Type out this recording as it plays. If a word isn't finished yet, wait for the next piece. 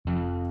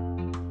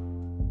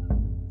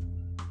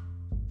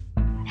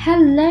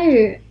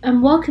Hello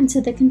and welcome to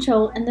The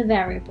Control and the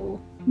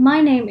Variable. My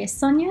name is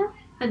Sonia.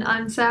 And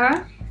I'm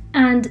Sarah.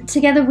 And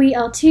together we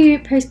are two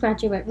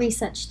postgraduate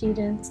research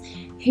students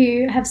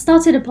who have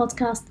started a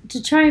podcast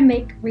to try and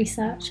make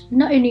research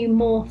not only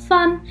more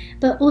fun,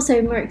 but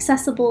also more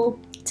accessible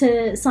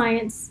to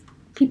science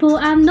people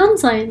and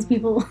non-science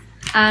people.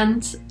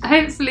 And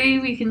hopefully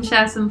we can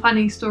share some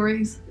funny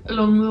stories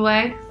along the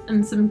way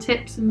and some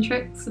tips and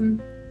tricks,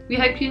 and we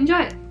hope you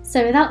enjoy it.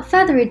 So without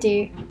further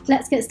ado,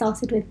 let's get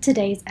started with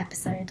today's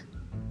episode.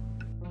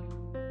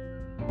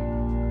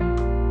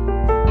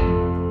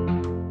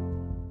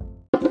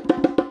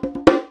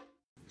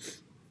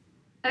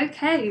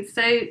 Okay,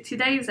 so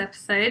today's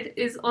episode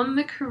is on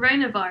the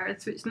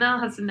coronavirus, which now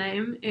has a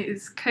name. It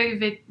is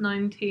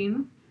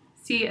COVID-19,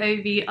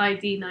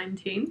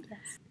 COVID-19. Yes.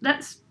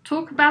 Let's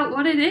talk about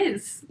what it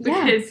is,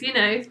 because,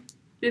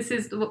 this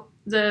is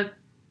the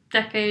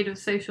decade of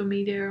social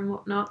media and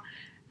whatnot,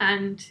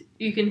 and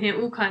you can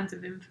hear all kinds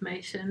of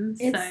information.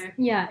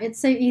 It's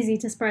so easy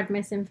to spread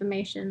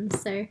misinformation,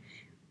 so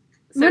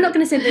we're not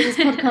going to say that this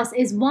podcast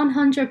is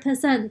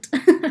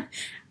 100%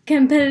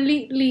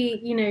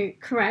 completely,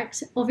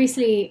 correct.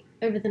 Obviously,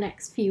 over the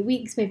next few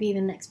weeks, maybe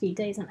even the next few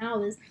days and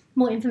hours,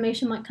 more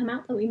information might come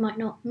out that we might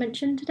not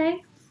mention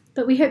today.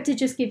 But we hope to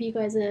just give you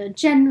guys a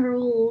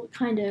general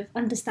kind of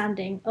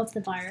understanding of the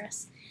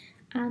virus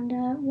and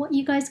what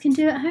you guys can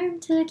do at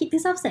home to keep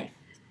yourself safe.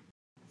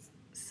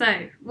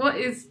 So, what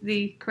is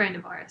the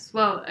coronavirus?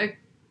 Well, a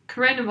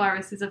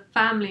coronavirus is a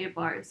family of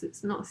viruses.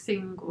 It's not a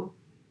single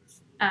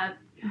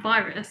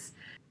virus.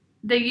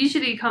 They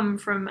usually come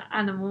from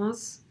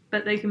animals,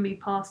 but they can be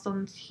passed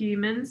on to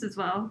humans as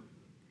well.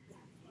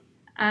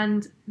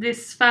 And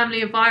this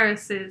family of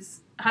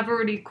viruses have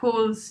already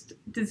caused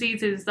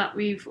diseases that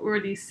we've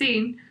already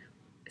seen,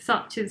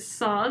 such as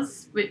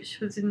SARS, which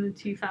was in the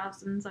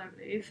 2000s, I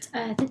believe.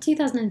 The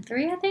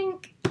 2003, I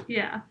think?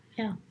 Yeah.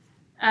 Yeah.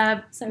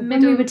 So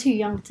when we were too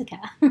young to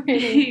care,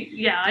 really.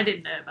 Yeah, I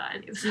didn't know about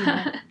any of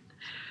that.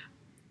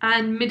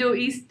 And Middle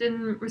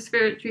Eastern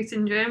respiratory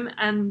syndrome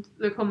and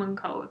the common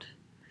cold.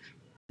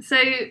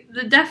 So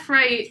the death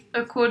rate,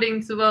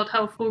 according to the World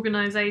Health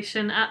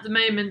Organization, at the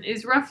moment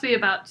is roughly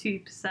about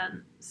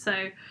 2%.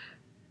 So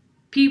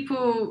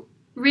people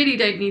really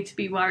don't need to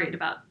be worried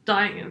about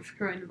dying of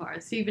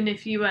coronavirus, even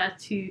if you were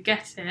to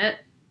get it,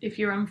 if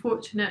you're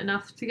unfortunate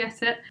enough to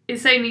get it.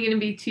 It's only going to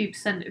be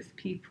 2% of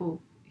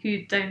people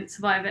who don't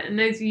survive it, and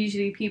those are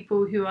usually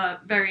people who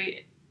are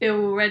very ill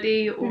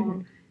already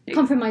or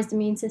compromised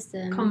immune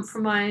systems.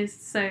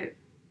 Compromised, so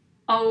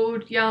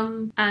old,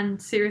 young,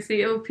 and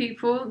seriously ill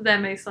people, they're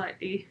most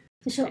likely.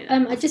 For sure.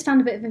 I just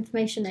found a bit of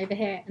information over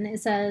here, and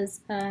it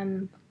says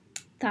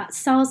that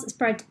SARS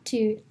spread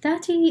to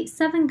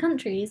 37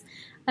 countries,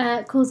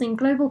 causing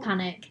global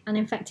panic and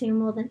infecting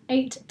more than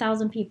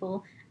 8,000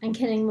 people and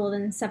killing more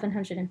than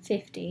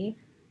 750.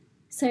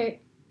 So,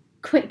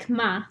 quick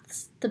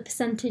maths, the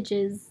percentage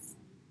is,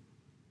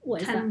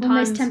 what is that?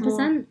 Almost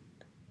 10%?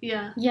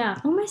 Yeah. Yeah,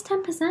 almost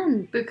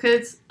 10%.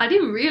 Because I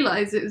didn't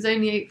realise it was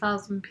only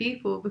 8,000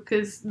 people,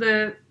 because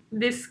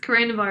this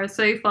coronavirus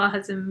so far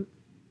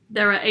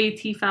there are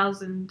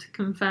 80,000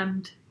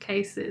 confirmed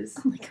cases.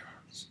 Oh my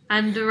gosh.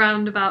 And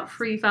around about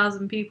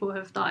 3,000 people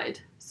have died.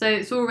 So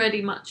it's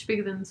already much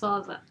bigger than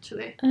SARS,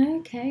 actually.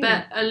 Okay.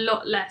 But a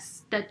lot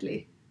less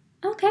deadly.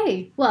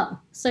 Okay, well,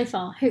 so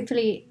far,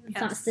 hopefully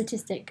that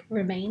statistic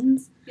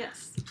remains.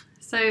 Yes.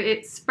 So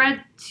it's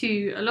spread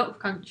to a lot of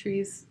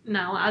countries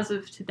now, as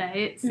of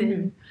today. It's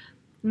in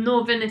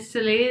northern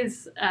Italy,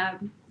 has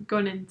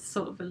gone into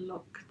sort of a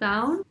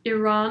lockdown.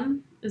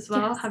 Iran as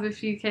well have a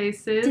few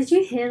cases. Did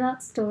you hear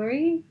that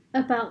story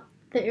about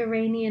the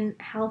Iranian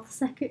health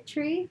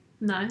secretary?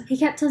 No. He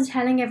kept on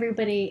telling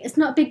everybody, it's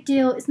not a big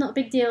deal,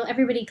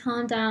 everybody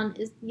calm down,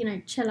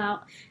 chill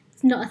out,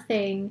 it's not a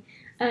thing.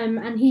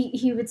 And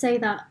he would say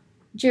that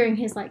during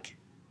his,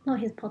 not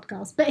his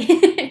podcast, but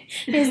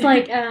his,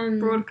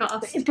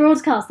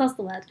 broadcast, that's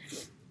the word.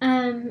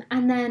 And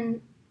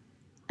then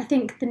I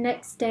think the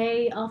next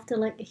day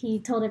after,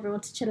 he told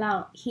everyone to chill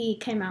out, he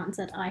came out and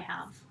said, I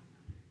have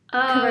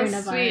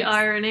coronavirus. Sweet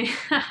irony.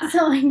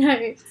 So I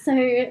know.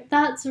 So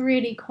that's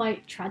really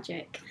quite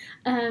tragic.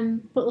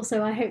 But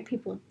also I hope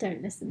people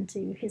don't listen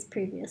to his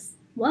previous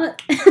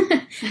work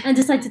and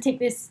decide to take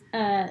this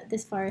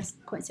virus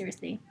quite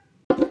seriously.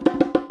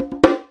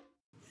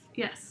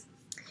 Yes.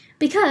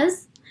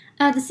 Because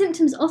the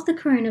symptoms of the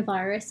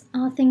coronavirus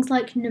are things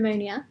like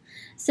pneumonia.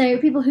 So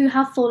people who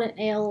have fallen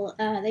ill,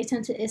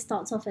 it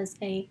starts off as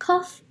a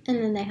cough, and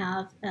then they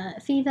have a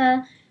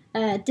fever,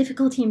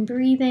 difficulty in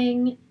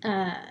breathing.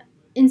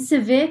 In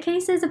severe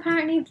cases,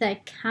 apparently, there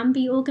can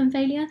be organ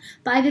failure.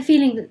 But I have a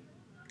feeling that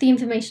the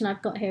information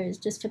I've got here is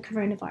just for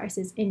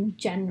coronaviruses in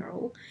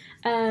general.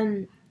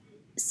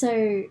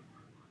 So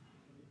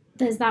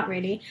there's that,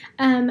 really.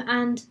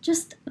 And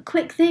just a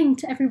quick thing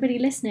to everybody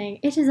listening.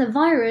 It is a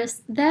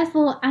virus,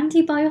 therefore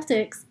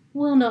antibiotics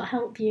will not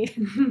help you.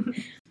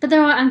 But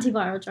there are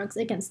antiviral drugs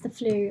against the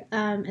flu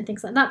and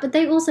things like that. But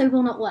they also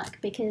will not work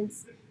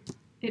because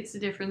It's a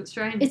different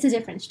strain. It's a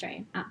different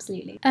strain,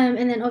 absolutely.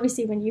 And then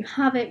obviously when you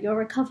have it, your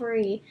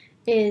recovery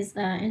is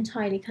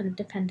entirely kind of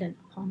dependent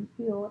upon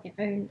your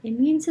own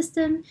immune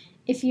system.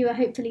 If you are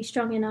hopefully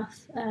strong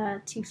enough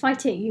to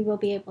fight it, you will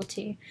be able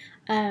to.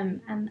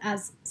 And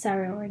as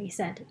Sarah already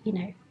said, you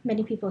know,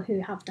 many people who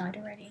have died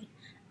already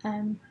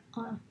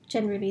are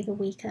generally the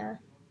weaker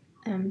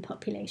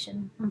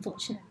population,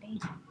 unfortunately.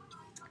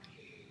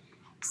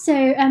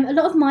 So a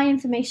lot of my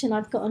information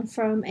I've gotten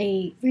from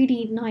a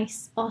really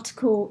nice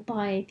article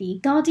by The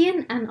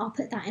Guardian, and I'll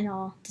put that in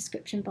our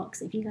description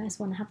box if you guys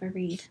want to have a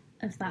read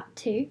of that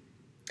too.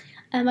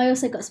 I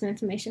also got some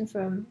information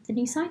from the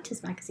New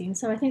Scientist magazine,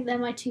 so I think they're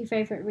my two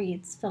favourite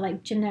reads for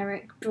like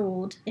generic,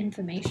 broad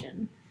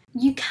information.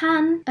 You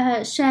can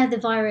share the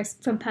virus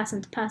from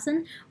person to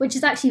person, which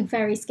is actually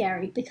very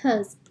scary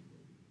because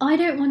I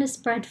don't want to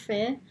spread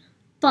fear,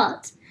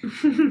 but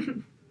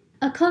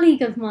a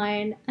colleague of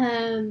mine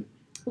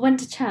went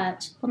to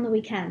church on the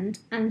weekend,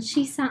 and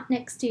she sat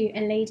next to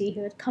a lady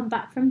who had come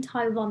back from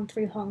Taiwan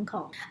through Hong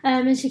Kong.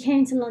 And she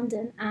came to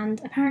London, and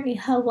apparently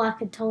her work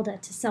had told her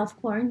to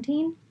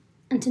self-quarantine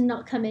and to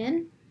not come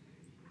in.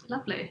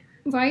 Lovely.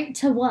 Right,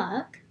 to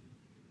work.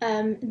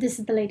 This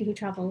is the lady who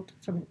travelled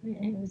from,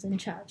 who was in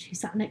church, who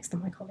sat next to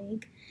my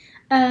colleague.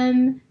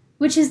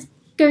 Which is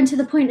going to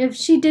the point of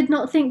she did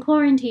not think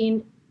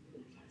quarantine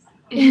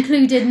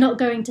included not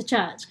going to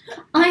church.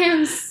 I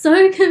am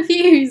so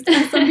confused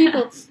as some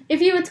people. If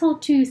you were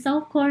told to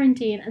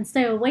self-quarantine and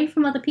stay away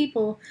from other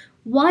people,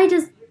 why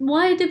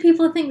do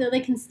people think that they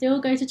can still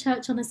go to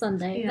church on a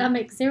Sunday? Yeah. That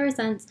makes zero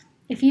sense.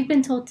 If you've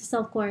been told to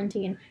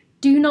self-quarantine,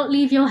 do not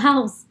leave your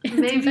house.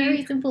 It's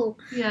very simple.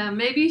 Yeah,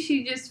 maybe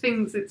she just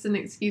thinks it's an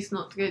excuse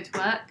not to go to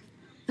work.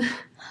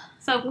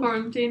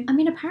 Self-quarantine. I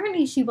mean,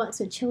 apparently she works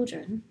with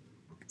children.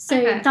 So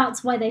Okay.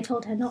 that's why they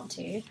told her not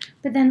to.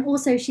 But then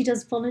also she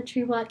does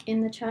voluntary work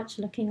in the church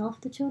looking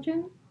after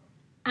children.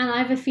 And I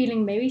have a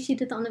feeling maybe she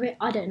did that on the way.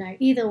 I don't know.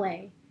 Either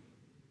way,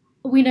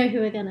 we know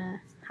who we're going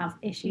to have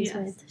issues Yes.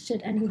 with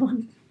should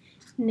anyone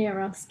near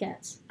us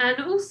get. And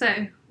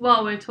also,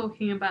 while we're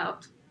talking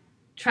about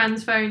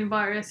transferring the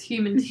virus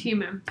human to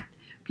human,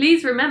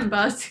 please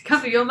remember to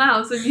cover your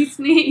mouths when you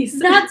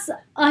sneeze.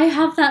 I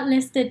have that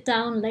listed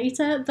down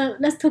later, but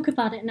let's talk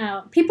about it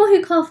now. People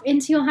who cough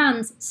into your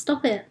hands,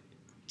 stop it.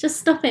 Just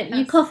stop it. You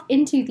Yes. cough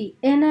into the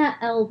inner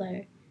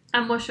elbow.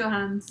 And wash your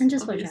hands. And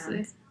just wash your obviously.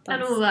 hands.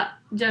 And all that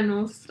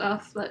general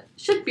stuff that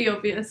should be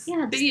obvious.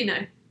 Yeah, But you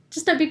know.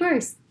 Just don't be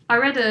gross. I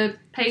read a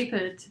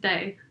paper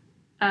today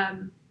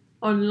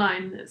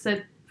online that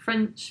said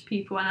French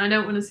people, and I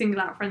don't want to single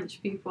out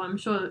French people, I'm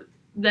sure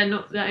they're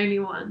not the only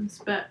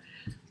ones, but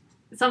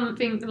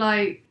something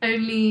like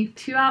only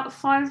 2 out of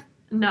 5.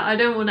 No, I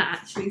don't want to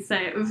actually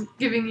say it with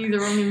giving you the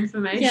wrong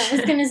information. Yeah, I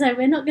was going to say,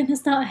 we're not going to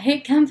start a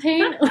hate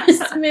campaign or a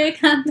smear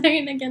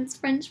campaign against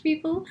French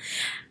people.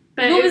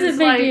 But What was it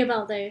vaguely like,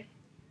 about, though?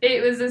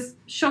 it was a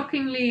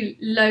shockingly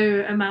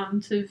low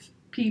amount of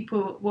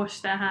people wash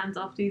their hands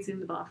after using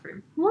the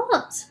bathroom.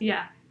 What?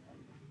 Yeah.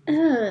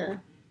 Ugh.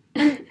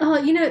 And,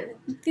 you know,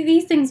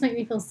 these things make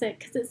me feel sick,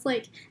 because it's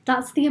like,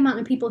 that's the amount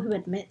of people who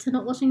admit to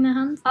not washing their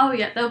hands. Oh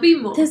yeah, there'll be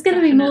more. There's going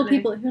to be more definitely.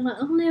 people who are like,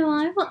 oh no,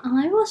 I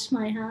wash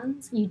my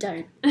hands. You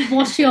don't.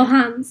 Wash your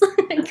hands.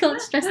 I can't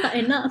stress that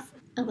enough.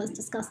 Oh, that's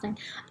disgusting.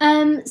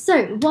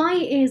 So, why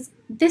is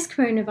this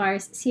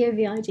coronavirus,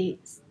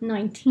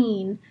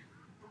 COVID-19,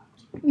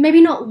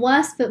 maybe not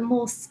worse, but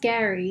more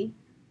scary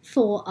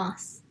for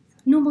us,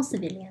 normal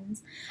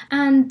civilians?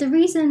 And the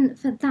reason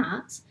for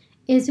that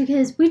is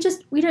because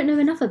we don't know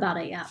enough about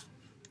it yet.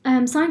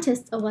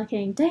 Scientists are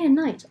working day and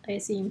night, I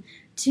assume,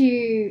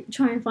 to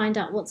try and find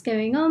out what's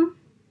going on,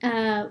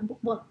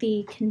 what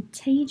the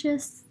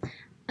contagiousness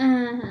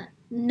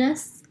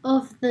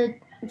of the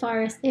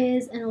virus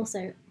is, and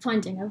also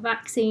finding a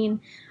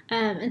vaccine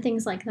and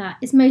things like that.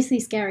 It's mostly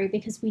scary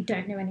because we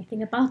don't know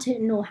anything about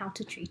it nor how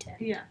to treat it.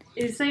 Yeah,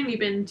 it's only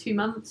been 2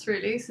 months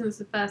really since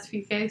the first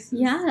few cases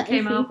Yeah,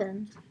 came if out,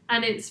 even.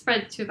 and it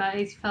spread to about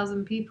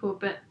 80,000 people.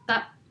 But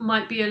that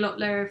might be a lot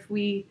lower if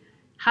we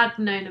had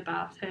known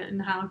about it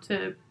and how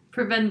to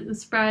prevent the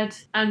spread.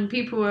 And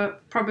people were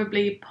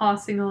probably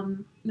passing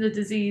on the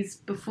disease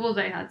before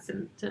they had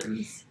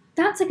symptoms.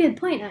 That's a good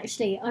point,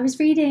 actually. I was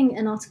reading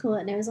an article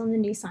and it was on the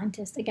New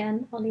Scientist.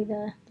 Again, I'll leave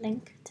a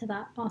link to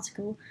that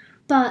article.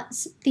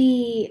 But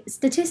the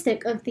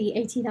statistic of the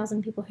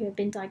 80,000 people who have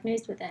been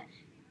diagnosed with it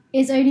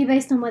is only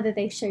based on whether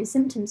they show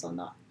symptoms or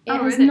not. It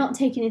has really? not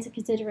taken into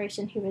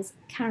consideration who is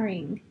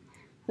carrying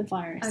the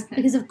virus. Okay.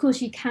 Because, of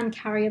course, you can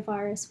carry a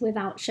virus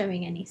without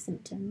showing any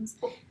symptoms.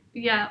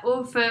 Yeah,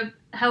 or for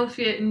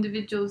healthier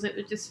individuals, it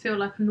would just feel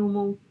like a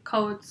normal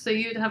cold. So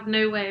you'd have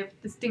no way of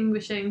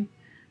distinguishing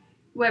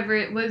whether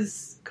it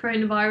was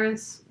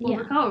coronavirus or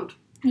the cold.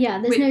 Yeah,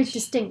 there's no Which-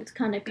 distinct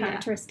kind of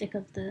characteristic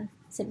of the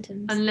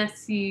symptoms.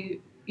 Unless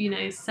you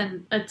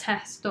sent a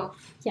test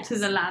off Yes. to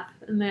the lab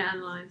and they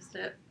analysed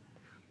it,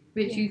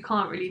 which Yeah. you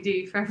can't really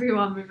do for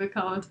everyone with a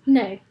cold.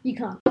 No, you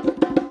can't.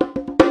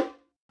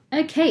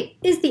 Okay,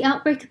 is the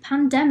outbreak a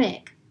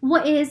pandemic?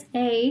 What is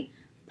a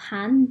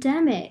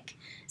pandemic.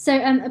 So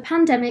a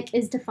pandemic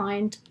is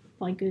defined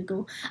by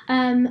Google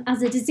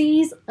as a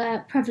disease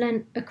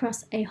prevalent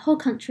across a whole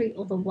country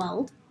or the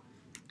world.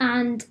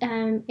 And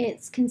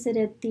it's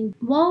considered the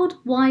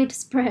worldwide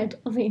spread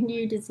of a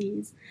new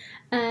disease.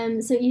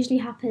 So it usually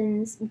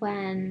happens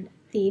when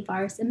the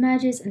virus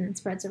emerges and then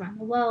spreads around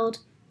the world.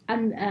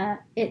 And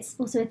it's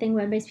also a thing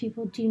where most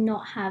people do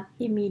not have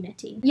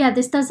immunity. Yeah,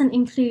 this doesn't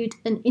include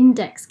an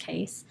index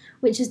case,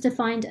 which is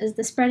defined as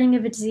the spreading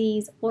of a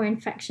disease or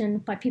infection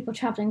by people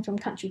traveling from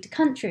country to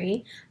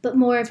country, but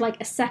more of like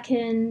a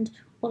second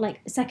or like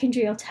a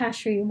secondary or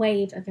tertiary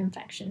wave of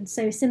infection.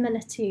 So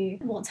similar to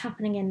what's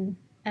happening in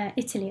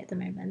Italy at the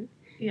moment.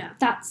 Yeah.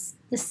 That's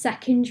the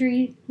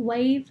secondary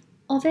wave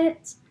of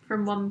it.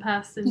 From one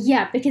person.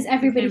 Yeah, because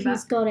everybody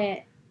who's got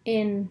it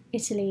in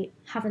Italy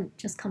haven't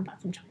just come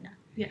back from China.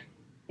 Yeah.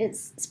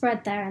 It's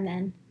spread there and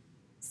then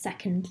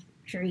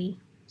secondary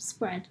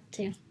spread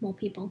to more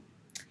people.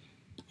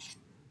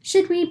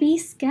 Should we be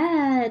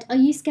scared? Are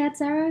you scared,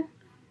 Sarah?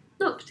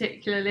 Not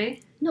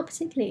particularly. Not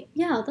particularly.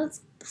 Yeah,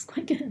 that's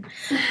quite good.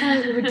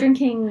 We're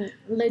drinking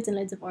loads and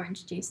loads of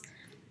orange juice.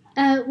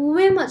 Well,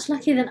 we're much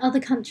luckier than other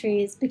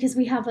countries because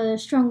we have a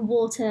strong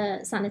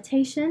water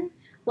sanitation.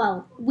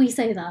 Well, we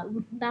say that.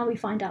 Now we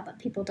find out that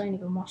people don't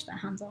even wash their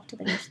hands after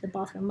they go to the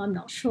bathroom. I'm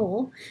not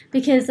sure.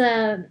 Because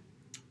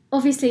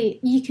obviously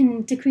you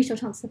can decrease your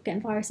chances of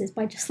getting viruses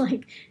by just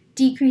like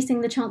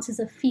decreasing the chances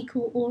of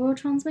fecal-oral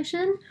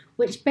transmission,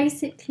 which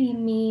basically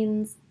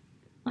means,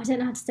 I don't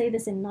know how to say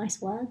this in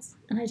nice words,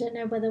 and I don't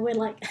know whether we're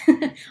like,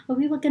 are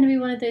we going to be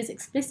one of those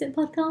explicit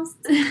podcasts?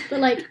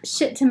 But like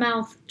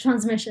shit-to-mouth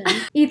transmission.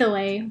 Either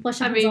way, wash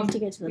your hands after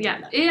you go to the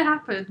toilet. Yeah, it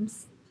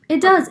happens.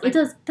 It does, it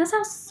does. That's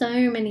how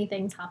so many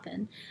things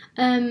happen.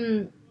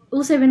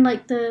 Also in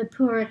like the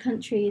poorer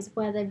countries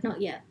where they've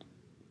not yet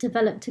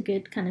developed a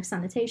good kind of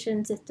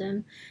sanitation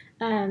system,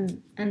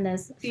 and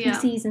there's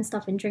feces and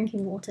stuff in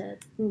drinking water,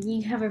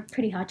 you have a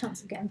pretty high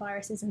chance of getting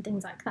viruses and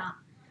things like that.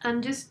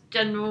 And just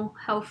general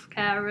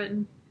healthcare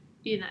and,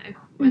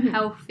 we're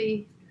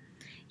healthy.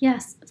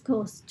 Yes, of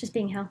course. Just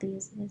being healthy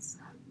is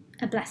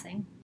a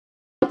blessing.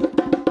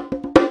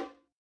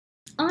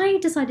 I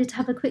decided to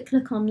have a quick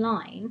look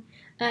online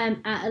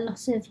at a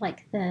lot of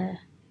like the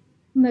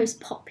most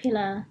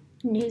popular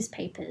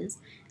newspapers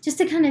just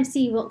to kind of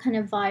see what kind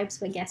of vibes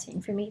we're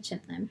getting from each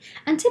of them.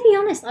 And to be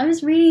honest, I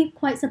was really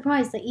quite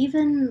surprised that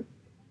even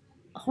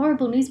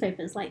horrible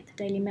newspapers like the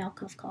Daily Mail,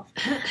 cough cough,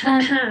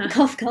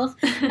 cough cough,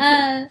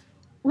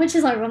 which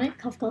is ironic,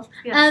 cough cough.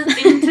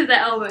 Yes, into the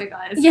elbow,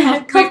 guys.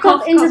 Yeah,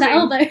 cough into the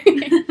elbow.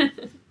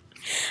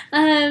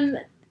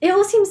 It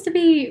all seems to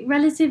be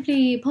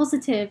relatively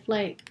positive.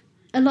 Like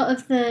a lot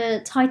of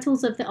the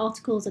titles of the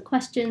articles are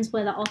questions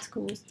where the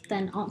articles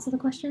then answer the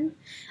question,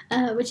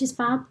 which is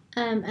fab.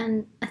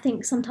 And I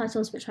think some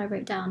titles which I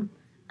wrote down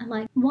are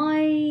like,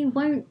 why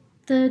won't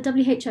the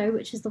WHO,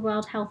 which is the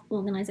World Health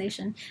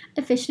Organization,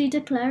 officially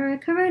declare a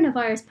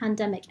coronavirus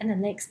pandemic? And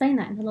then they explain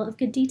that in a lot of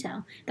good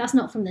detail. That's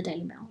not from the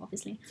Daily Mail,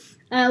 obviously.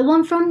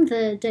 One from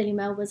the Daily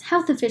Mail was,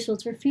 health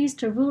officials refuse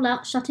to rule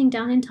out shutting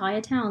down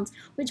entire towns,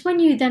 which when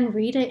you then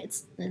read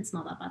it, it's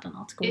not that bad an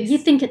article. You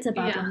think it's a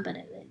bad one, but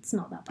it's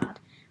not that bad.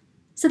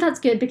 So that's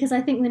good, because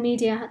I think the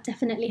media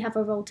definitely have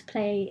a role to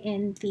play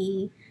in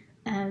the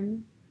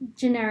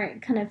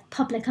generic kind of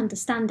public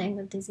understanding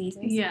of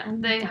diseases. Yeah,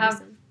 they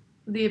have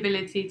the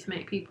ability to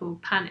make people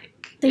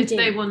panic if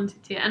they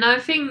wanted to. And I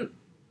think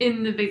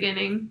in the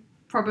beginning,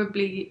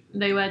 probably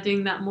they were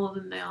doing that more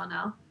than they are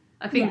now.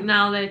 I think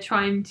now they're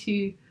trying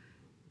to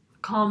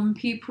calm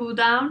people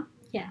down.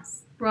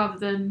 Yes. Rather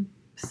than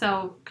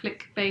sell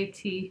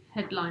clickbaity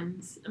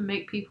headlines and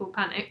make people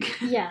panic.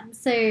 Yeah,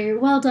 so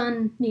well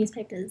done,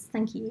 newspapers.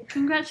 Thank you.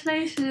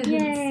 Congratulations.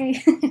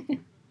 Yay.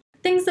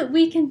 Things that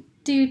we can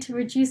do to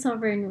reduce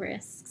our own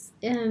risks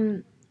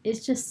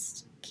is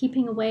just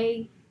keeping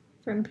away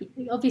from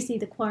people. Obviously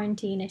the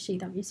quarantine issue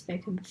that we've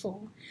spoken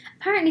before.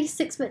 Apparently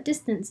 6 foot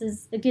distance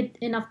is a good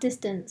enough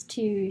distance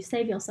to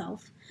save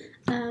yourself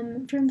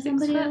from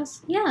somebody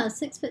else. Yeah,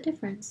 6 foot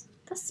difference.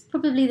 That's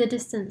probably the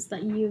distance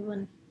that you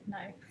and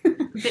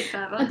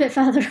a bit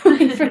further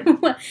away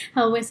from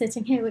how we're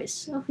sitting here,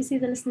 which obviously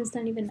the listeners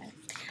don't even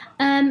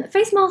know.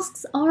 Face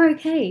masks are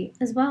okay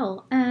as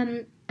well,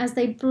 as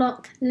they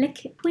block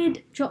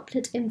liquid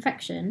droplet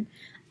infection,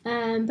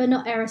 but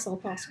not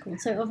aerosol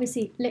particles. So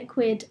obviously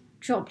liquid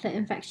droplet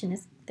infection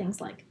is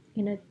things like,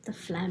 the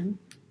phlegm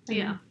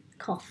and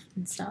cough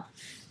and stuff.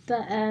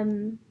 But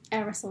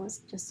aerosol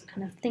is just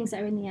kind of things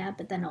that are in the air,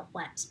 but they're not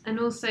wet. And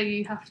also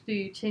you have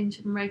to change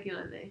them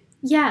regularly.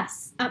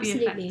 Yes,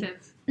 absolutely. To be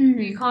effective. Mm-hmm.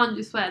 You can't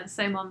just wear the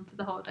same one for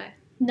the whole day.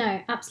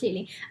 No,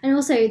 absolutely. And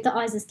also the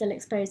eyes are still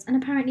exposed.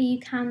 And apparently you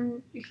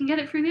can get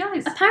it through the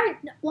eyes.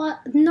 Well,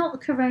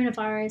 not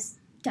coronavirus,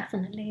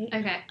 definitely.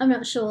 Okay. I'm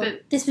not sure.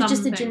 But this was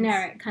just a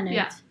generic kind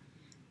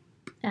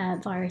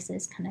of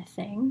viruses kind of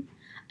thing.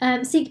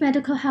 Seek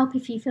medical help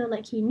if you feel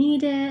like you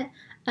need it.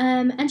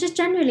 And just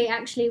generally,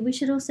 actually, we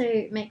should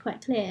also make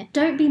quite clear,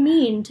 don't be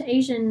mean to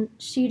Asian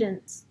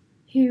students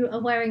who are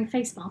wearing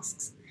face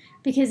masks,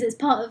 because it's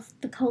part of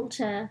the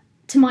culture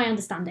to my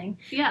understanding,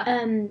 Yeah.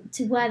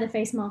 to wear the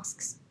face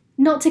masks,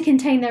 not to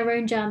contain their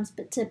own germs,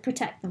 but to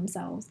protect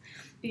themselves.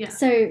 Yeah.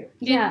 So,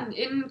 yeah.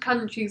 In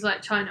countries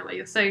like China, where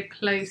you're so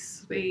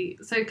close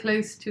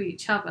to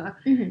each other,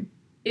 Mhm.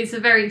 it's a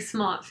very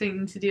smart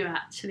thing to do.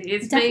 Actually,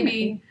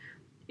 Definitely.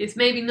 it's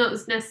maybe not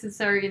as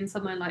necessary in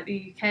somewhere like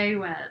the UK,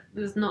 where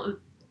there's not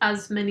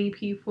as many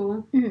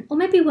people. Mhm. Or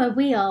maybe where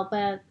we are,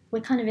 where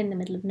we're kind of in the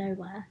middle of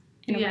nowhere.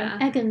 In a Yeah.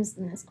 way. Egan's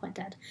is quite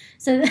dead.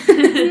 So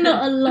there's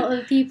not a lot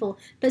of people.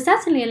 But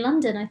certainly in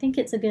London, I think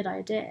it's a good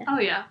idea. Oh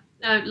yeah,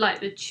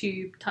 like the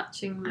tube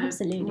touching the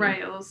Absolutely.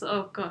 rails.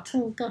 Oh god.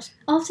 Oh gosh.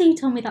 After you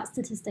told me that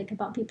statistic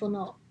about people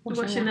not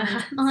washing their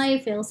hands, I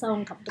feel so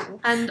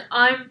uncomfortable. And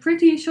I'm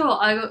pretty sure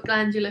I got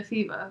glandular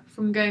fever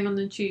from going on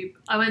the tube.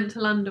 I went to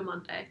London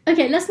one day.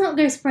 Okay, let's not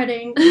go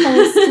spreading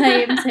false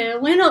claims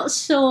here. We're not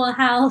sure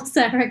how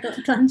Sarah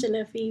got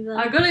glandular fever.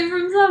 I got it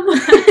from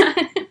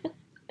somewhere.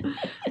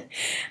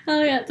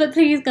 Oh yeah, but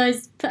please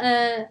guys,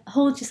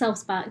 hold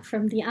yourselves back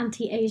from the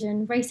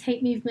anti-Asian race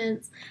hate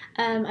movements.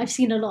 I've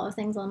seen a lot of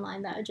things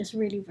online that are just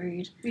really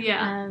rude.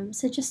 Yeah.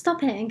 So just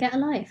stop it and get a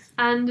life.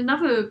 And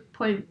another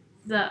point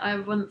that I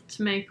want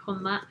to make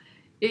on that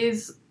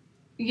is,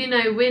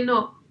 we're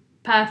not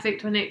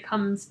perfect when it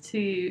comes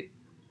to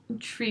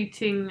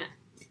treating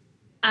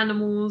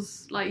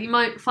animals. Like, you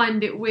might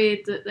find it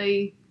weird that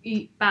they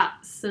eat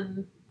bats,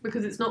 and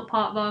because it's not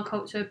part of our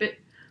culture, but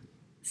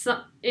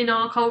in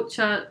our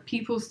culture,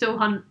 people still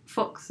hunt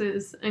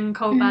foxes and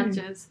coal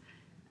badgers,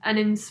 and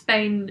in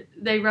Spain,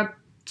 they rub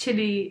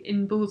chili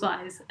in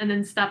bullseyes and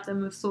then stab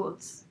them with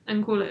swords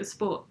and call it a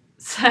sport.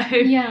 So,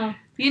 Yeah.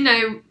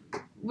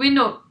 We're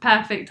not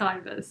perfect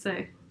either, so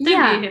don't be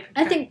a hypocrite.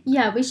 I think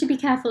we should be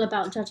careful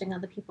about judging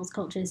other people's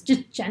cultures,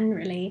 just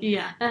generally.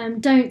 Yeah.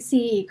 Don't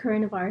see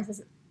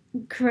coronavirus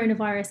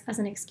as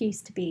an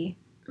excuse to be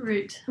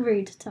rude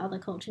to other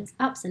cultures.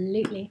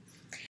 Absolutely.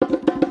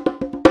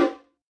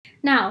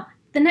 Now,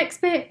 the next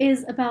bit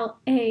is about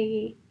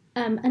an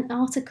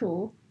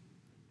article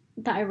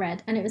that I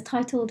read, and it was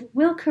titled,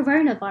 "Will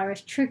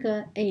Coronavirus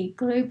Trigger a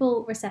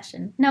Global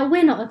Recession?" Now,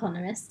 we're not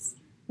economists.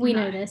 We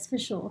know this for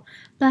sure.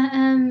 But,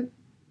 and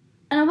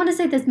I want to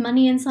say there's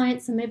money in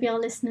science, so maybe our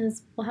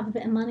listeners will have a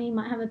bit of money,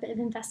 might have a bit of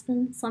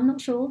investment, so I'm not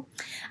sure.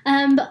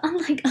 But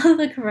unlike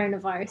other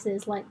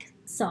coronaviruses like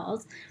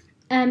SARS,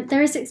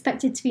 there is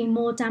expected to be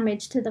more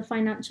damage to the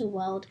financial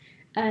world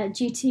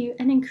due to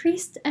an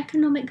increased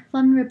economic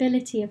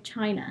vulnerability of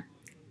China.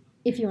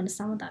 If you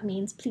understand what that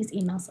means, please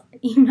email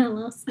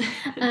us.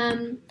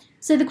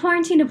 So the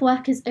quarantine of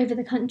workers over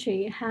the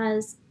country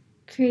has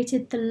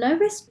created the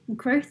lowest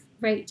growth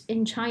rate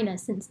in China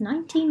since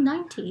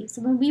 1990.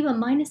 So when we were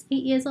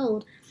 -8 years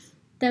old,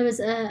 there was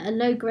a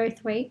low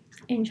growth rate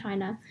in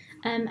China,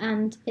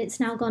 and it's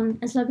now gone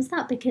as low as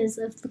that because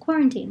of the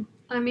quarantine.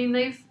 I mean,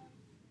 they've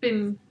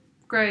been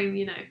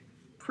growing,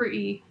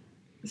 pretty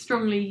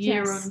strongly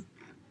year on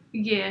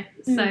year.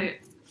 So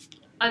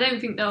I don't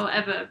think they'll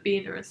ever be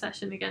in a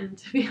recession again,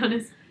 to be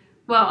honest.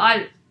 Well,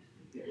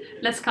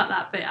 let's cut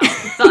that bit out,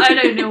 because I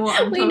don't know what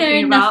I'm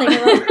talking about. We know nothing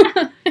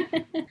about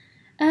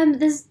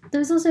there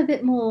was also a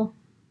bit more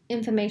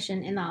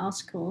information in that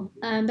article,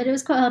 but it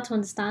was quite hard to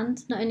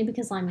understand, not only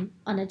because I'm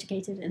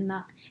uneducated in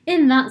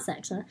that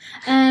sector,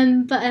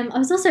 but I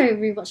was also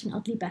rewatching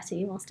Ugly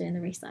Betty whilst doing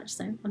the research,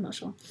 so I'm not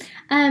sure.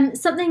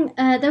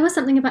 There was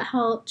something about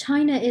how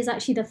China is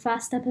actually the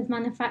first step of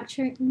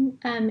manufacturing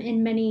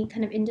in many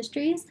kind of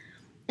industries,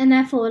 and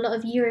therefore a lot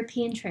of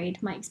European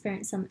trade might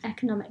experience some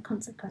economic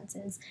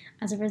consequences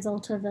as a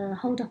result of a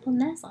hold-up on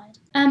their side.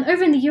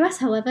 Over in the US,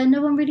 however,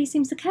 no one really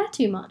seems to care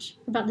too much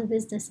about the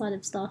business side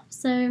of stuff,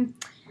 so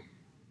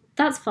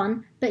that's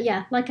fun. But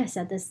yeah, like I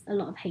said, there's a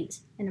lot of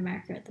hate in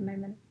America at the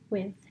moment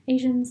with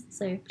Asians,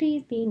 so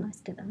please be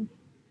nice to them.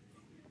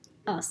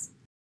 Us.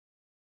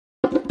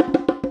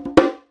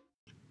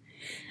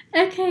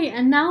 Okay,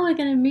 and now we're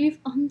going to move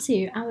on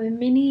to our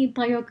mini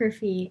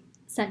biography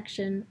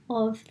section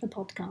of the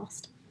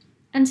podcast.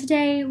 And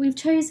today we've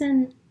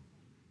chosen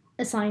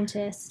a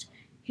scientist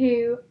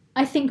who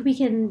I think we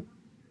can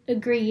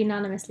agree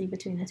unanimously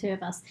between the two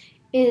of us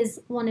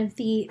is one of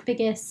the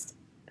biggest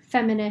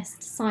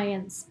feminist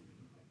science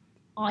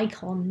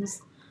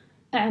icons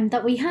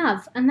that we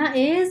have, and that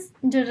is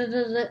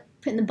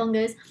putting the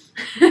bongos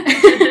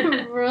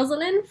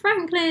Rosalind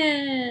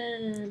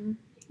Franklin.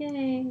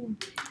 Yay.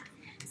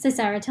 So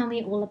Sarah, tell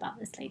me all about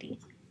this lady.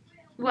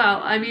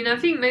 Well, I mean, I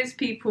think most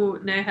people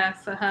know her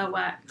for her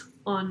work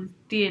on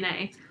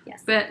DNA.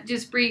 Yes. But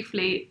just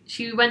briefly,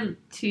 she went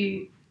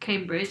to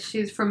Cambridge.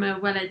 She's from a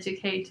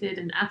well-educated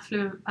and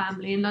affluent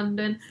family in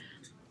London.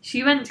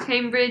 She went to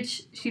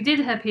Cambridge, she did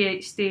her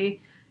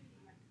PhD,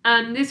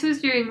 and this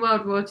was during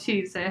World War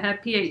II, so her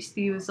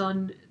PhD was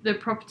on the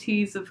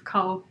properties of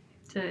coal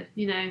to,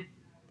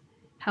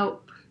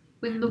 help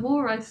win the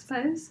war, I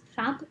suppose.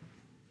 Fab.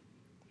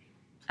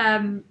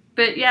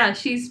 But yeah,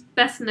 she's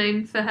best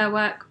known for her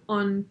work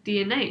on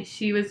DNA.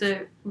 She was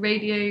a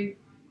radio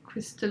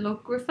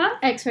crystallographer.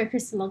 X-ray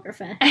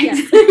crystallographer.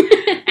 Yes.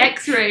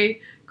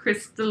 X-ray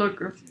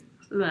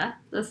crystallographer.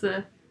 That's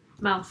a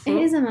mouthful.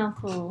 It is a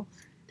mouthful.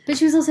 But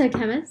she was also a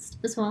chemist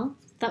as well.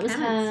 That was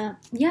Chemist? her.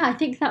 Yeah, I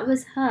think that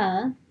was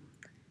her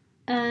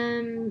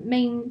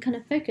main kind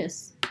of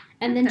focus.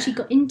 And then she Okay.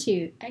 got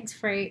into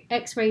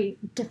X-ray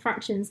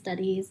diffraction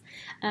studies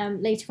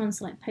later on,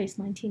 so like post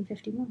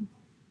 1951.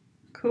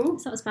 Cool.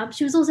 So that was fab.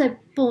 She was also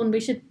born.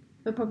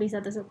 We probably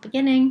said this at the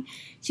beginning.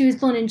 She was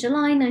born in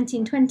July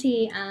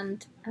 1920,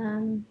 and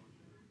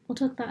we'll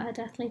talk about her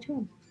death later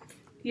on.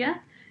 Yeah.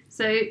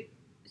 So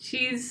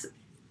she's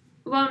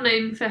well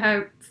known for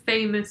her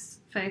famous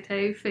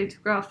photo,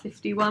 Photograph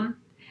 51,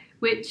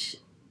 which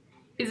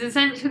is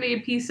essentially a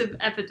piece of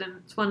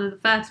evidence, one of the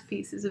first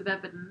pieces of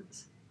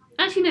evidence.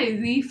 Actually,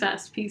 no, the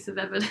first piece of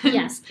evidence.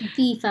 Yes,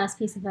 the first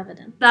piece of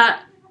evidence.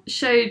 That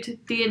showed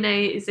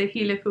DNA is a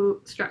helical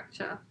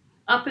structure.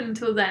 Up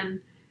until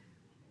then,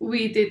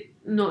 we did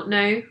not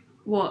know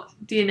what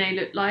DNA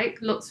looked like.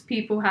 Lots of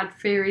people had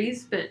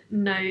theories, but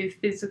no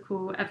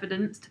physical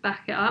evidence to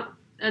back it up.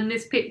 And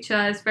this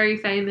picture is very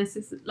famous.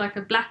 It's like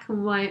a black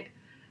and white,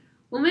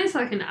 almost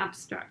like an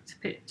abstract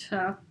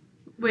picture,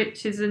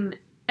 which is an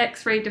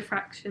X-ray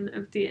diffraction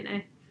of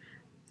DNA.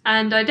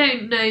 And I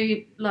don't know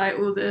like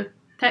all the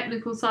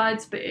technical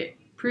sides, but it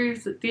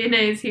proves that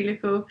DNA is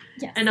helical,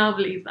 Yes. and I'll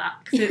believe that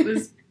because it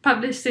was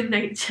published in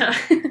Nature.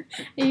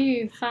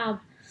 Ooh, fab.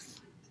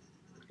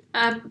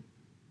 Um,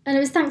 And it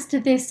was thanks to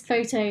this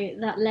photo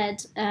that led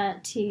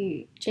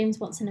to James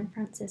Watson and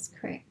Francis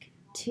Crick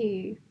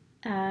to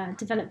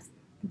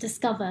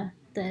discover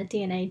the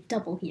DNA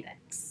double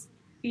helix.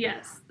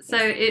 yes, so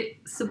it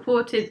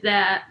supported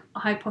their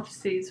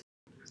hypotheses.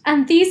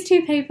 And these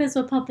two papers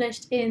were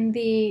published in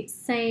the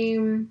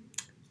same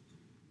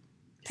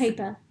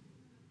paper.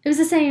 It was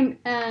the same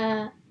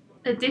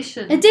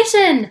Edition.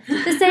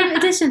 the same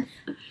edition.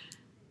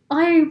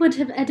 I would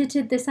have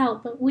edited this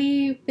out, but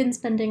we've been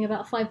spending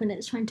about 5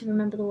 minutes trying to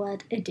remember the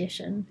word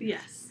edition.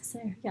 Yes. So,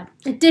 yeah,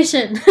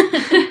 edition.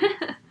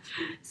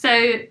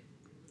 So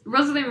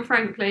Rosalind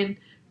Franklin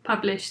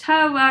published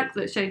her work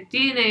that showed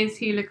DNA is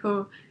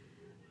helical,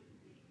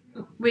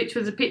 which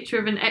was a picture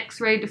of an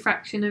X-ray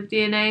diffraction of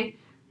DNA.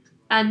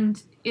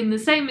 And in the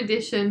same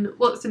edition,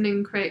 Watson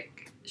and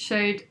Crick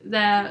showed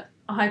their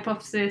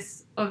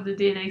hypothesis of the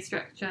DNA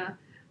structure.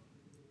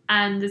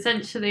 And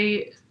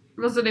essentially,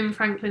 Rosalind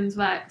Franklin's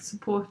work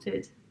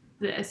supported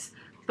this.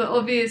 But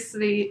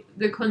obviously,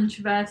 the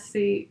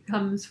controversy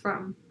comes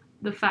from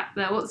the fact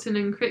that Watson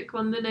and Crick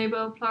won the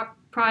Nobel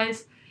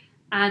Prize,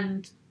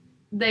 and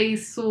they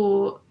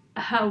saw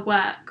her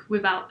work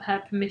without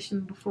her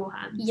permission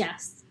beforehand.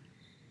 Yes.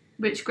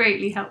 Which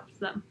greatly helped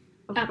them,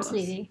 of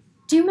Absolutely. course.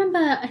 Do you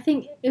remember, I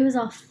think it was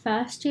our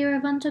first year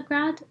of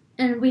undergrad,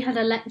 and we had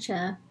a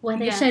lecture where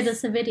they Yes. showed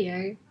us a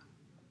video,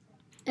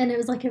 and it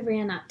was like a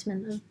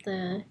reenactment of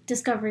the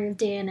discovery of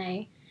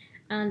DNA.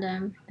 And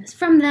it was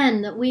from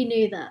then that we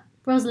knew that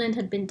Rosalind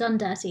had been done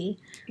dirty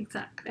by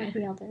Exactly.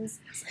 the others.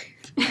 So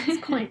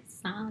it's quite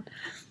sad.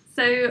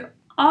 So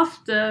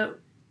after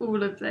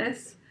all of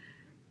this,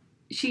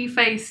 she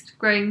faced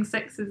growing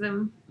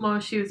sexism while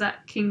she was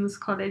at King's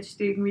College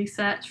doing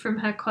research from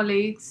her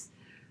colleagues.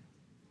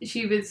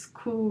 She was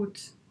called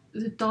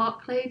the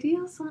Dark Lady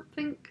or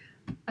something.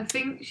 I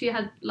think she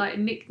had like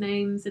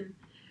nicknames, and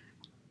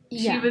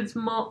Yeah. she was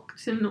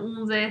mocked and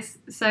all this.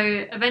 So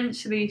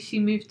eventually she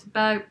moved to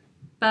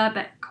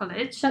Birkbeck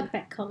College.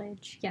 Birkbeck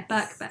College, yes.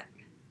 Birkbeck.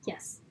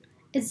 Yes.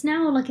 It's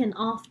now like an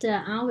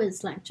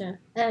after-hours lecture,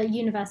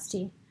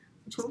 university,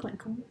 which is Cool. quite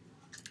cool.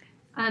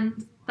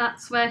 And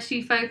that's where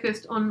she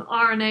focused on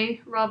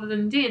RNA rather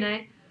than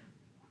DNA.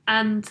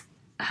 And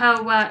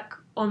her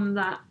work on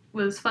that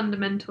was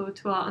fundamental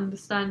to our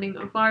understanding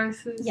of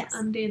viruses Yes.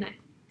 and DNA.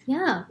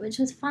 Yeah, which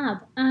was fab.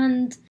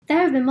 And there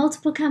have been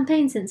multiple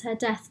campaigns since her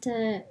death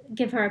to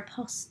give her a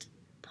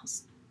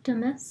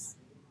posthumous,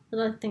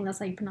 I think that's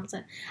how you pronounce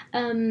it,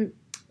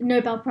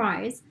 Nobel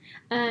Prize,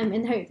 in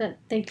the hope that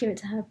they'd give it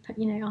to her,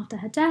 after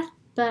her death.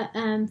 But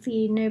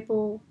the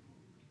Nobel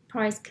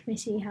Prize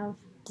Committee have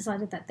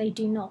decided that they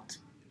do not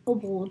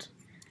award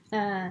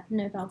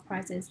Nobel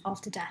Prizes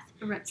after death.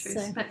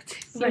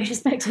 Retrospectively.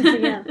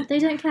 Retrospectively, yeah. They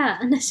don't care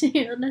unless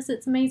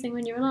it's amazing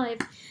when you're alive,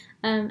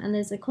 and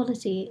there's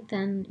equality,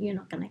 then you're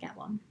not going to get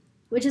one,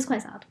 which is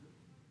quite sad.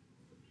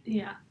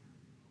 Yeah.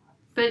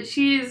 But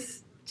she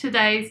is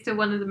today still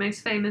one of the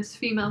most famous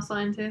female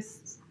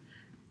scientists.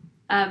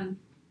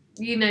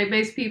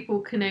 Most people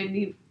can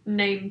only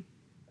name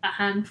a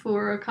handful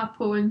or a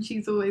couple, and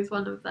she's always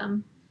one of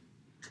them.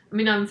 I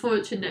mean,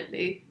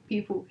 unfortunately,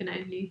 people can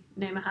only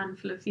name a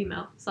handful of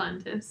female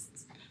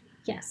scientists.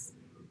 Yes.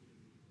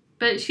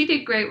 But she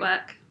did great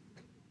work,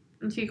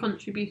 and she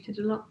contributed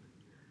a lot.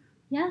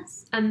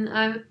 Yes. And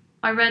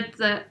I read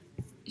that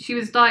she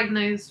was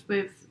diagnosed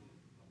with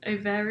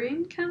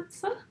ovarian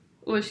cancer,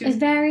 or she was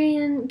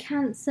Ovarian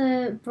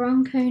cancer,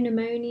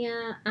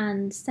 bronchopneumonia,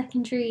 and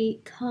secondary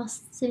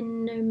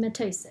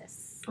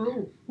carcinomatosis,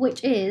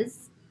 which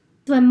is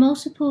when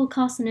multiple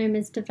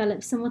carcinomas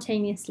develop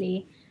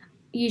simultaneously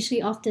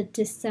usually after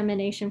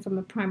dissemination from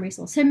a primary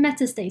source. So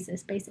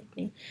metastasis,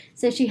 basically.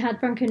 So she had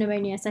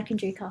bronchopneumonia,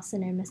 secondary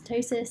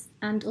carcinomatosis,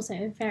 and also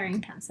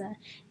ovarian cancer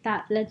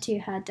that led to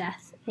her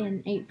death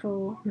in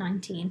April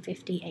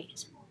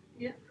 1958.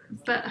 Yeah,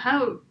 but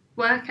her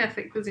work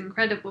ethic was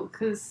incredible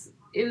because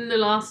in the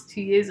last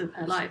 2 years of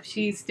her life,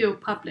 she still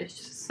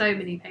published so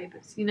many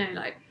papers. You know,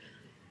 like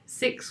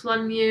 6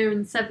 one year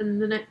and 7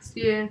 the next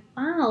year.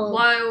 Wow.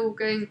 While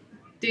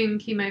doing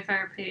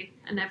chemotherapy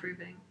and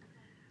everything.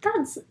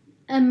 That's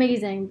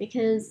amazing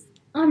because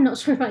I'm not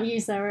sure about you,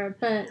 Sarah,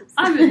 but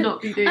I would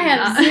not be doing I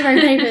that. have 0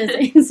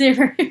 papers in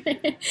 0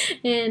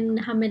 in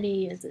how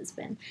many years it's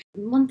been.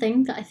 One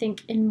thing that I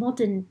think in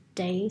modern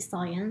day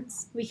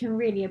science we can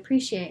really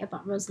appreciate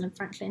about Rosalind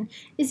Franklin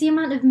is the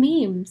amount of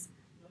memes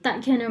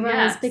that can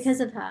arise because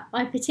of her.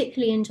 I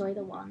particularly enjoy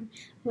the one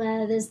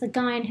where there's the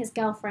guy and his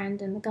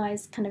girlfriend, and the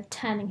guy's kind of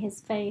turning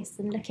his face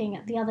and looking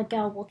at the other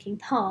girl walking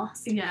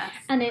past. Yes.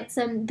 And it's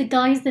the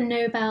guy's the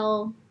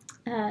Nobel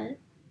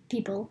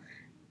people,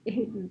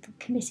 the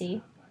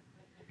committee.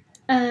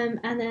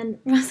 And then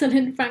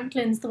Rosalind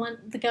Franklin's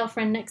the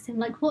girlfriend next to him,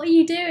 like, what are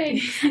you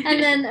doing?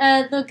 And then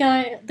the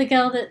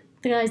girl that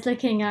the guy's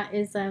looking at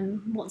is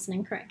Watson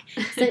and Crick.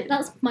 So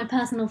that's my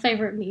personal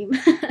favourite meme.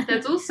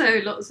 There's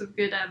also lots of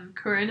good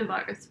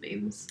coronavirus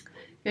memes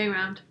going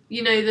around.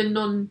 You know, the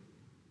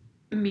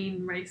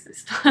non-mean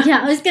racist ones.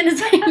 Yeah, I was going to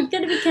say, you've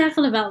got to be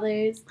careful about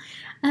those.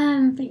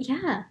 But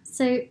yeah,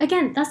 so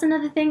again, that's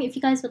another thing. If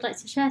you guys would like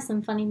to share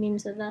some funny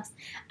memes with us,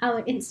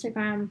 our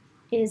Instagram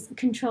is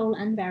control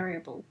and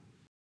variable.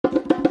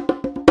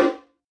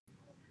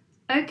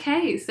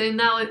 Okay, so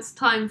now it's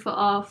time for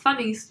our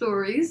funny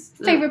stories.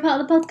 Favourite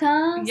part of the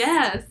podcast?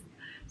 Yes.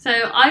 So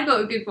I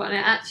got a good one. It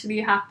actually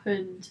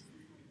happened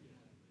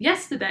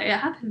yesterday.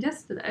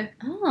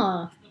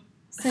 Oh,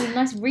 so a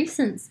nice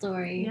recent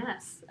story.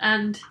 Yes,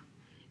 and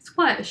it's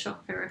quite a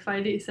shocker if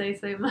I do say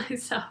so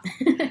myself.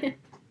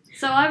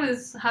 So I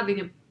was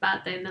having a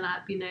bad day in the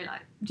lab, you know,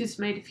 like just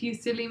made a few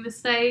silly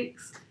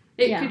mistakes.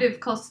 It could have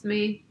cost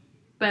me,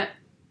 but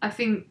I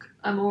think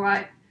I'm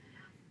alright.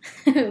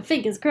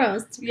 Fingers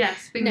crossed.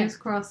 Yes, fingers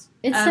crossed.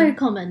 It's so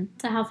common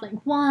to have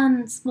like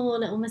one small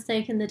little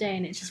mistake in the day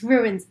and it just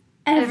ruins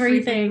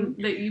everything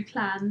that you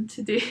plan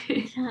to do.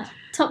 Yeah.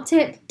 Top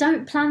tip,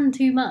 don't plan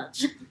too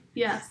much.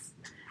 Yes.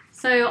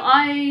 So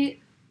I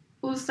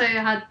also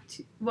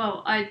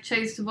I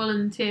chose to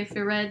volunteer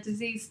for Rare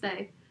Disease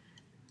Day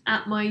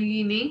at my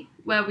uni,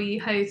 where we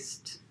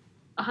host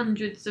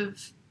hundreds of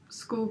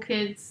school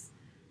kids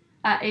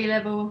at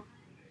A-level,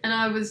 and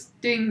I was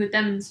doing the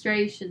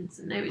demonstrations,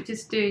 and they were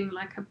just doing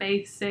like a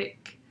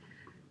basic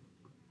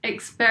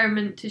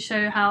experiment to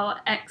show how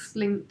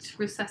X-linked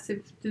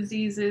recessive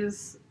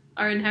diseases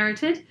are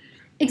inherited.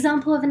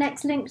 Example of an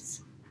X-linked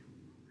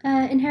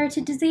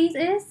inherited disease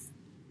is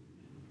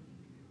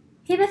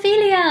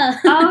haemophilia.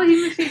 Oh,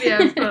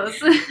 haemophilia, of course.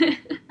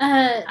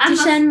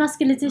 Duchenne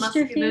muscular dystrophy.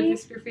 Muscular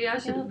dystrophy, I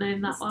should have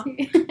known that one.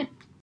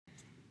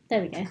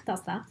 There we go,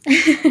 that's that.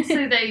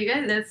 So there you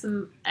go, there's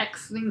some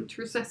X-linked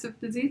recessive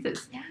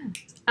diseases. Yeah.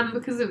 And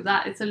because of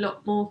that, it's a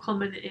lot more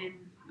common in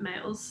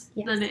males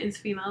than it is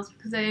females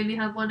because they only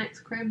have one X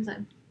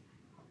chromosome.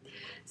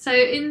 So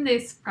in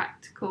this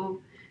practical,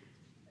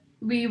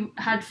 we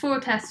had 4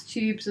 test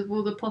tubes of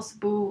all the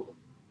possible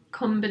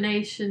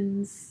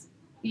combinations,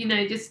 you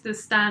know, just the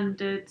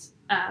standard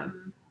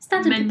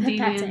Mendelian,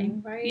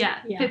 pipetting, right?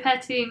 Yeah,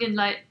 pipetting and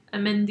like a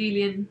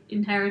Mendelian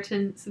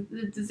inheritance of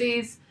the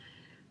disease.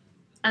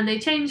 And they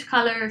change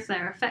colour if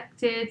they're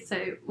affected.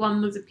 So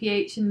one was a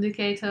pH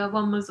indicator,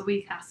 one was a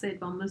weak acid,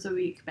 one was a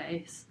weak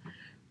base.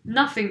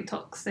 Nothing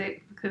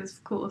toxic because,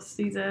 of course,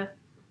 these are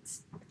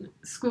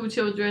school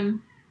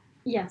children.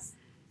 Yes.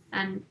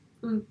 And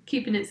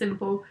keeping it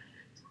simple.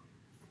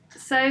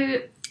 So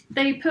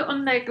they put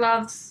on their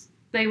gloves,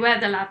 they wear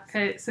the lab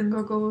coats and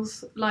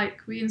goggles like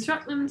we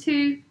instruct them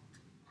to.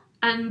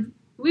 And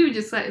we were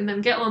just letting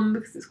them get on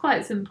because it's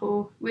quite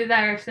simple. We're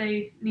there if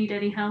they need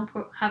any help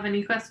or have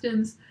any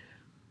questions.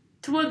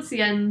 Towards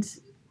the end,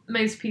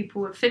 most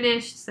people were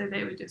finished, so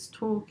they were just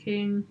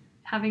talking,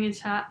 having a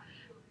chat.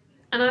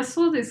 And I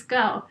saw this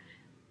girl,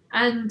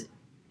 and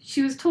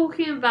she was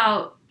talking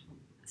about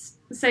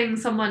saying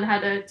someone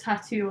had a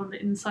tattoo on the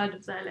inside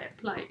of their lip,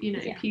 like, you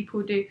know,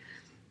 people do.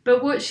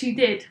 But what she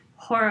did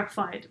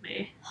horrified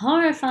me.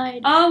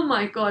 Horrified? Oh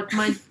my god,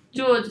 my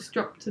jaw just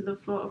dropped to the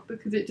floor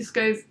because it just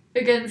goes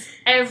against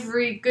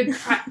every good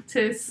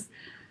practice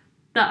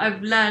that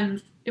I've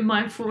learned in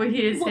my 4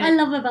 years What here. I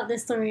love about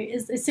this story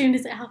is as soon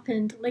as it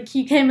happened, like,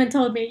 you came and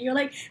told me, you're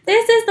like,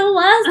 this is the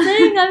worst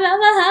thing I've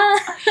ever had,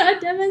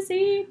 I've never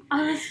seen.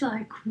 I was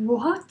like,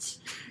 what?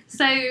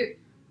 So,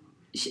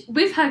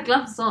 with her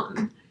gloves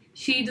on,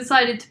 she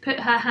decided to put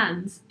her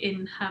hands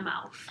in her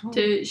mouth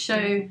to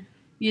show,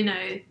 you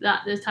know,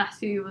 that the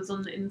tattoo was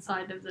on the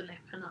inside of the lip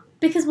and up.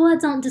 Because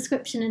words aren't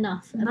description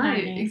enough,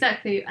 apparently. No,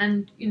 exactly.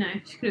 And, you know,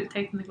 she could have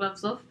taken the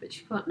gloves off, but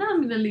she thought, no, I'm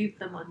going to leave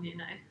them on, you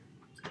know.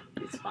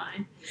 It's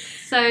fine.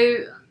 So,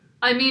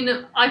 I mean,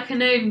 I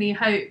can only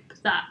hope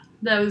that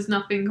there was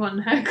nothing on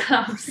her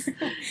gloves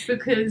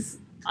because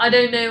I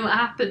don't know what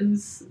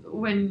happens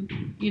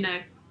when, you know,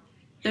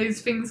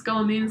 those things go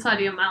on the inside of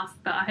your mouth,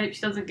 but I hope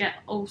she doesn't get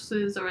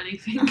ulcers or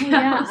anything else.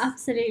 Yeah,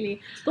 absolutely.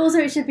 But also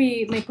it should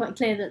be made quite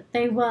clear that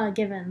they were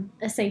given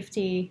a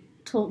safety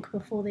talk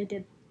before they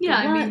did the Yeah,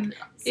 I work. mean,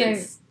 So-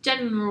 it's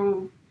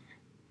general.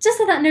 Just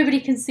so that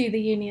nobody can sue the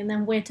uni and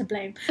then we're to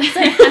blame.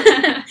 So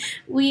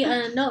we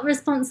are not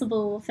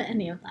responsible for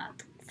any of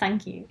that.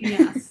 Thank you.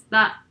 Yes,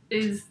 that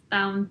is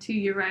down to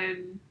your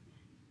own.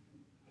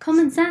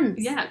 Common sense.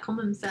 Yeah,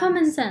 common sense.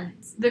 Common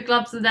sense. The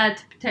gloves are there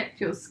to protect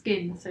your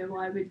skin, so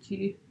why would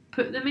you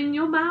put them in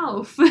your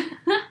mouth?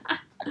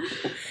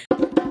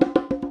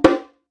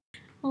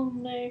 Oh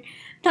no.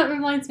 That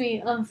reminds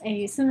me of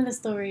a similar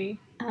story.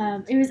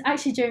 It was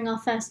actually during our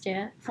first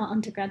year for our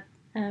undergrad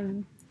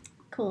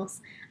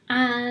course.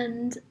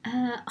 And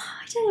I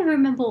don't even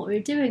remember what we were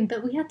doing,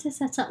 but we had to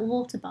set up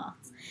water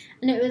baths.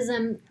 And it was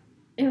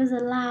a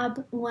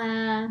lab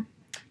where...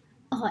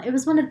 it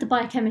was one of the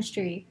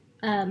biochemistry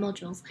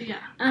modules. Yeah.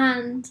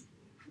 And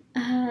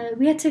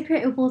we had to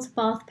create a water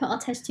bath, put our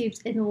test tubes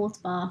in the water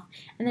bath,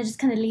 and then just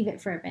kind of leave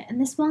it for a bit. And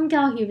this one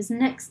girl who was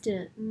next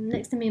to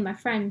me and my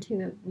friend,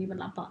 who we were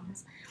lab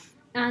partners,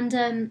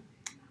 and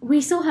we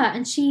saw her,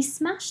 and she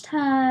smashed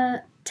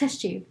her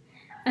test tube,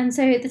 and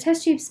so the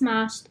test tube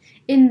smashed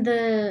in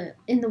the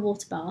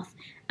water bath.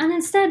 And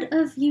instead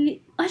of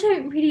I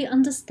don't really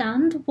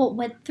understand what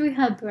went through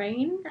her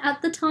brain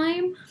at the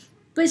time,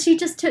 but she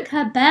just took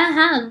her bare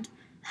hand.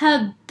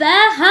 No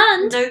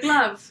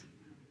glove.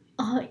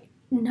 Oh,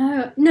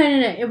 no,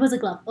 it was a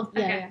glove. Oh,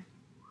 yeah, Okay. yeah.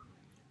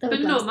 There were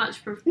But gloves. not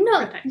much No,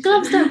 protection.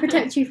 gloves don't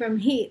protect you from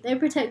heat. They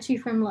protect you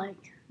from,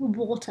 like,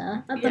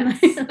 water at the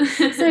Yes.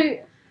 moment. So,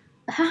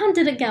 her hand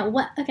didn't get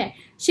wet. Okay,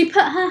 she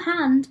put her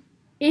hand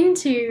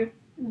into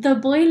the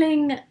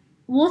boiling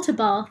water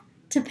bath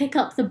to pick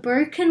up the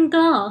broken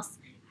glass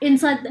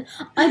inside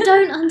I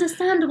don't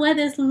understand where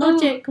this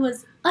logic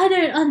was. I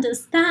don't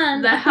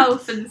understand. The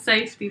health and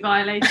safety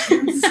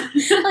violations.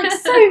 Like,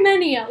 so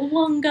many at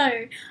one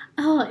go.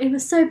 Oh, it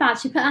was so bad.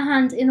 She put her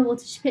hand in the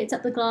water, she picked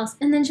up the glass,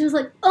 and then she was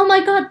like, oh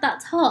my god,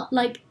 that's hot.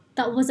 Like,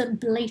 that wasn't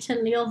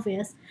blatantly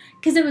obvious.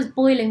 Because it was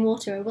boiling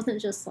water. It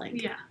wasn't just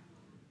like... Yeah.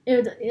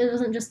 It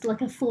wasn't just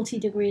like a 40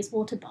 degrees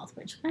water bath,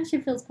 which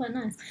actually feels quite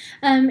nice.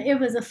 It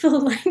was a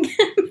full, like,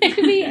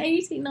 maybe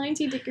 80,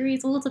 90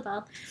 degrees water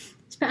bath.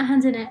 She put her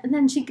hand in it, and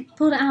then she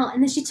pulled it out,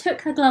 and then she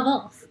took her glove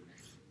off.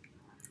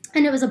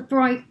 And it was a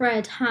bright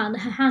red hand.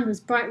 Her hand was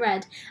bright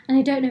red. And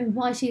I don't know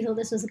why she thought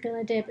this was a good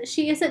idea, but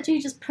she essentially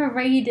just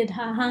paraded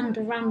her hand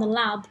around the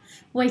lab,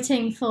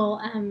 waiting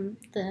for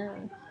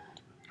the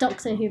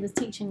doctor who was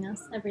teaching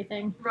us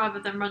everything.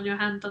 Rather than run your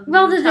hand on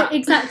Rather the than, tap.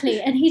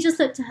 exactly. And he just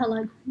looked at her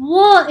like,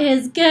 what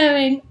is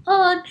going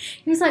on?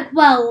 He was like,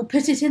 well,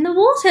 put it in the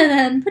water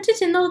then. Put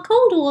it in the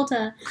cold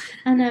water.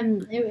 And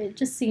it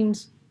just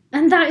seemed...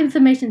 And that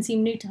information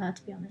seemed new to her,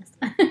 to be honest.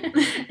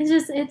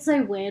 It's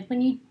so weird. When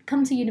you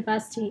come to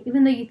university,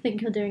 even though you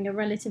think you're doing a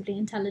relatively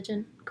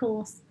intelligent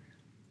course,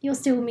 you'll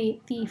still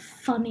meet the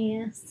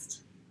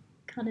funniest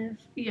kind of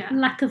Yeah.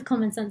 lack of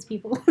common sense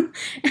people.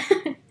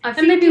 I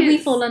And maybe we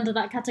it's- fall under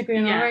that category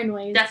in our Yeah, own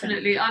ways. but-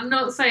 Definitely. I'm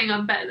not saying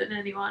I'm better than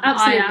anyone.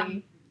 Absolutely. I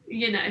am.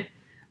 You know,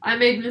 I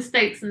made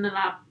mistakes in the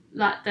lab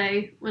that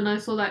day when I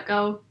saw that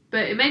girl,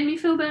 but it made me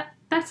feel better.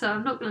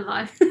 I'm not going to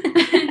lie.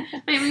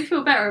 It made me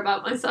feel better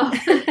about myself.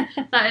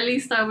 That at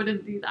least I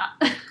wouldn't do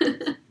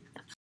that.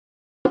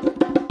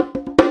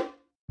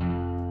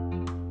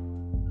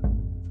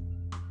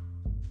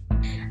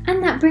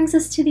 And that brings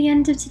us to the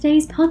end of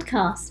today's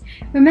podcast.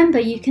 Remember,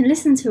 you can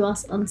listen to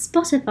us on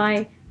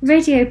Spotify,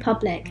 Radio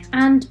Public,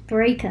 and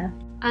Breaker.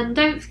 And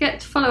don't forget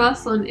to follow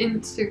us on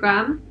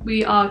Instagram.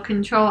 We are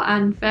Control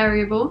and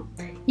Variable.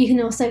 You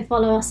can also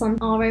follow us on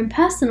our own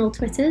personal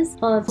Twitters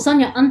of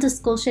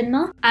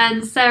Sonia_Shinma,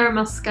 And Sarah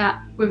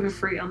Muscat with a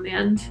 3 on the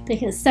end.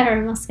 because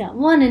Sarah Muscat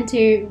 1 and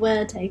 2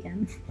 were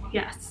taken.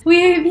 Yes.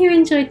 We hope you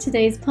enjoyed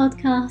today's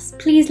podcast.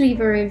 Please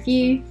leave a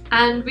review.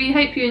 And we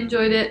hope you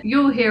enjoyed it.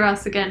 You'll hear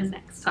us again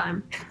next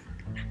time.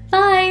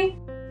 Bye!